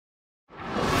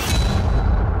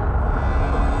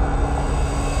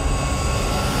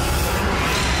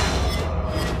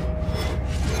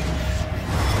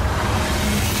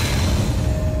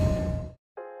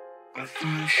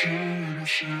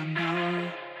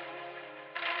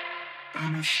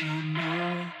innocent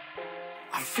now.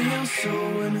 I feel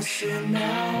so innocent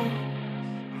now.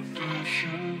 I feel so.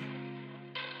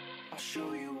 I'll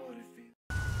show you what it feels.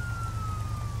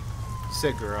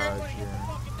 Sick garage,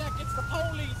 yeah.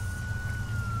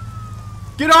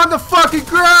 Get on the fucking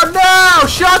ground now!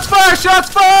 Shots fired! Shots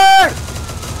fired!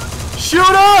 Shoot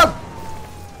him!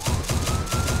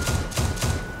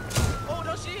 Oh,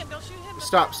 don't shoot him! Don't shoot him!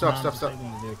 Stop!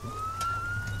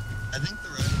 I think the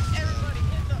right. Everybody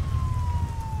hit the.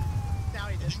 Now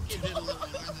he I did. think you did a little more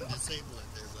than disable it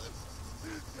there, bud.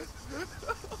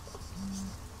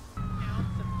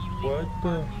 What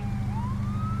the?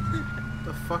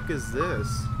 The fuck is this?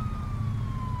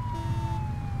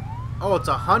 Oh, it's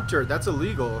a hunter. That's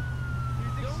illegal.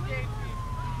 He's escaping.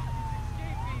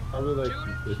 Probably like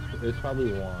it's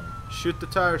probably one. Shoot the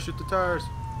tires. Shoot the tires.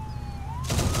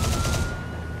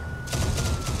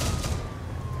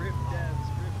 Rip devs.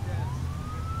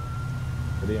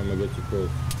 I think I'm gonna get you close.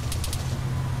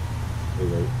 Hey,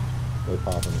 wait. They're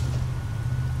popping.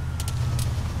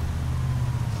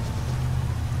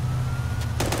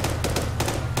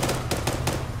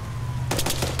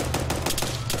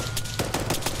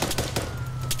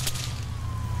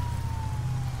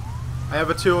 I have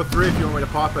a 203 if you want me to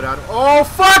pop it out. Oh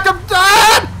fuck! I'm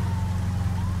dead!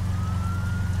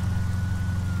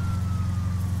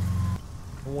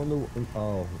 I wonder.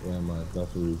 Oh, yeah, man.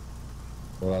 That's what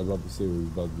what I was about to say was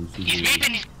about to do. He's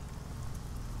vaping.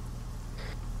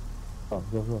 Oh,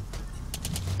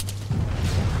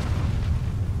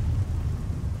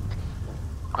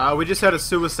 go. We just had a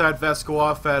suicide vest go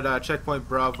off at checkpoint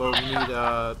Bravo. We need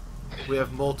we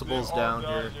have multiples down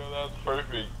here. Yo, that's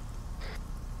perfect.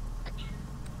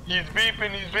 He's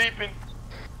vaping.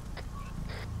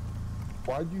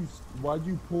 Why'd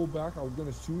you pull back? I was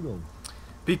gonna shoot him.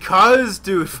 Because,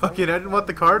 dude, fucking, I didn't want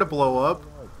the car to blow up.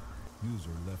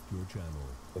 User left your channel.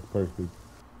 That's perfect.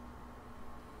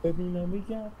 Baby, now we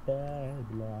got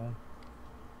bad luck.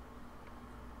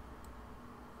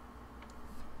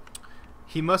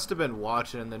 He must have been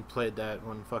watching and then played that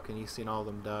when fucking he seen all of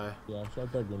them die. Yeah, I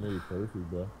shot that grenade perfect,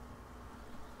 bro.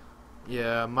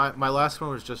 Yeah, my last one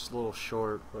was just a little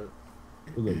short, but...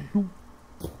 It was like, boop.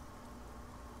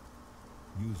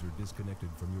 User disconnected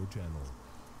from your channel.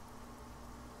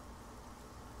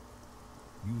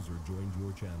 User joined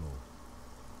your channel.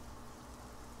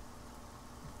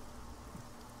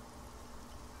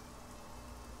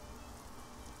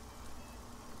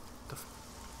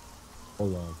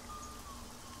 Hold on.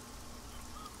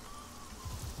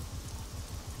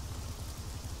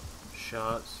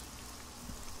 Shots.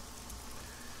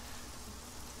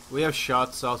 We have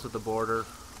shots south of the border.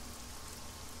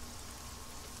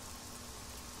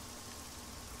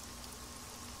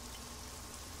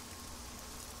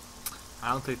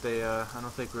 I don't think they, I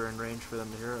don't think we're in range for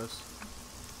them to hear us.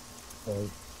 Alright.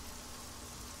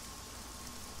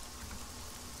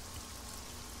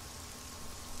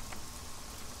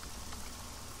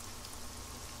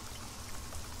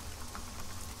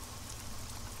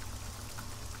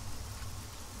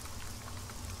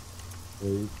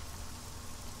 Wait.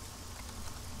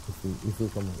 This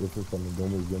is coming.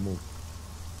 Don't move.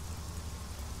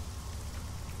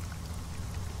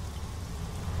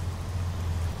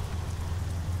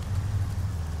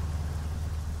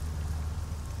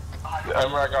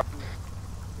 I got.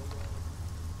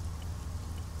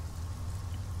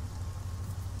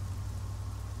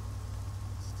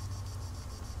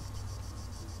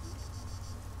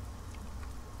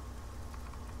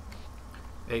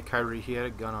 Hey, Kyrie, he had a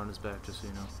gun on his back, just so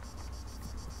you know.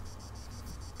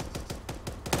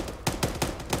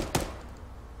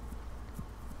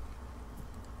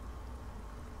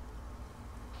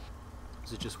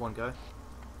 Is it just one guy?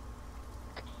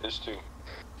 It's two.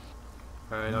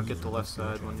 Alright, I'll get the left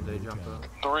side when they jump out.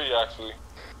 Three, actually.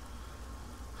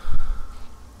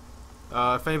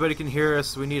 If anybody can hear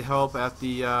us, we need help at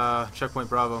the checkpoint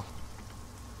Bravo.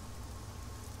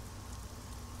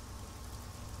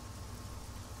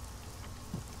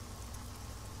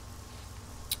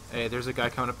 Hey, there's a guy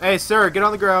coming up. Hey, sir, get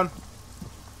on the ground.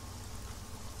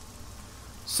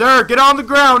 Sir, get on the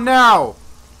ground now.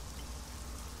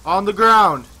 On the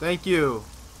ground. Thank you.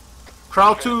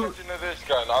 Crawl Pay to... attention to this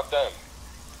guy, not them.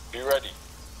 Be ready.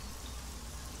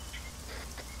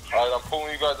 Alright, I'm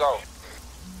pulling you guys out.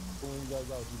 Pulling you guys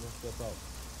out, you don't step out.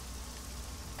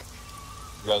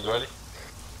 You guys ready?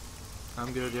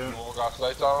 I'm good, yeah. You all got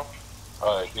sights on?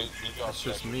 Alright, good job. That's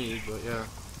just sniper. me, but yeah.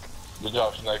 Good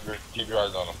job, sniper. Keep your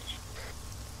eyes on him.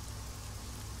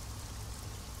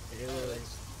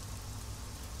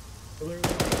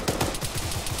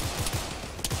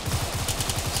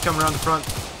 He's coming around the front.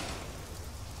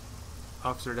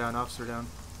 Officer down, officer down.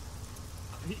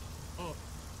 Oh,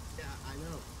 yeah, I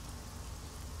know.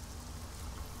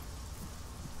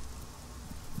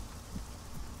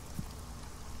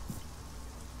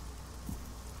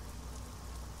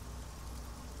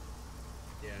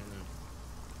 Yeah, I know.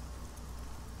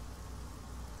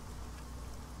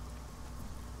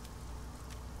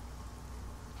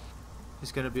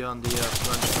 He's gonna be on the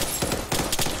front.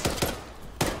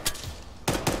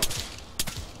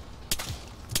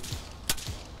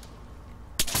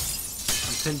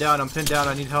 I'm pinned down,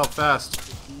 I need help fast.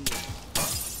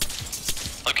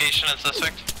 Location and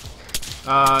suspect?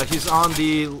 He's on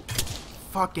the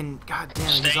fucking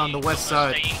goddamn, he's on the west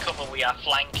side. Stay in cover, we are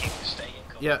flanking, stay in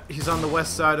cover. Yeah, he's on the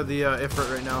west side of the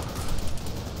Ifrit right now.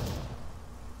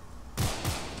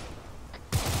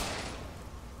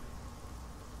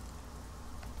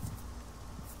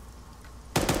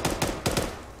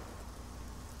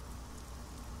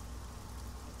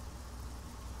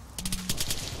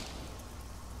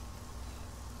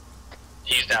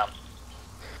 He's down.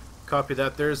 Copy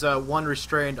that. There's one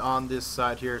restrained on this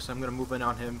side here, so I'm gonna move in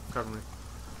on him. Cover me.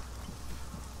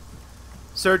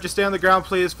 Sir, just stay on the ground,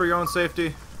 please, for your own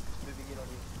safety.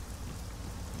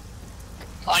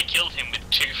 I killed him with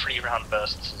 2 3-round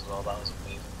bursts as well, that was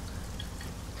amazing.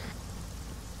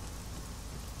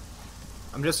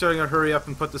 I'm just gonna hurry up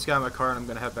and put this guy in my car, and I'm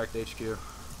gonna head back to HQ.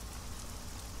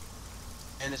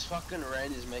 And this fucking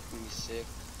rain is making me sick.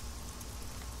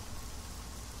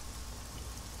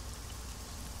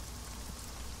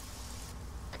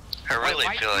 I really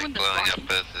feel like blowing up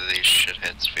both of these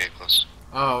shitheads' vehicles.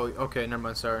 Oh, okay, never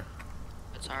mind, sorry.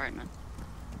 It's alright, man.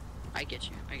 I get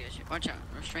you, I get you. Watch out,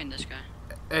 restrain this guy.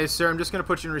 Hey, sir, I'm just gonna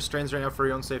put you in restraints right now for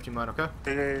your own safety, man, okay?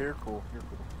 Yeah, you're cool, you're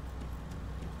cool.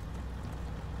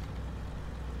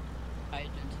 How you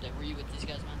doing today? Were you with these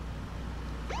guys, man?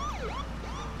 Alright.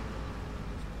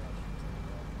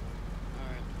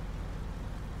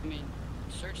 I mean,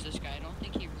 search this guy. I don't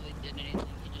think he really did anything.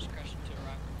 He just crashed into a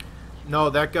rock. No,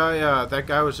 that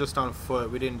guy was just on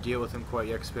foot. We didn't deal with him quite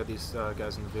yet because we had these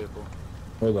guys in the vehicle.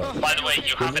 Hold on. By the way,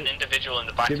 you have an individual in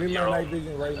the back of your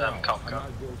own cop car.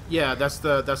 Yeah, that's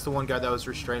the one guy that was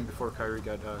restrained before Kyrie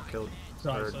got killed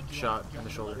or shot in the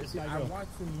shoulder. I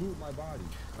watched him loot my body.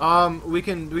 We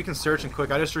can search him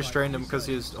quick. I just restrained him because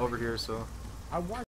he was over here, so. I watched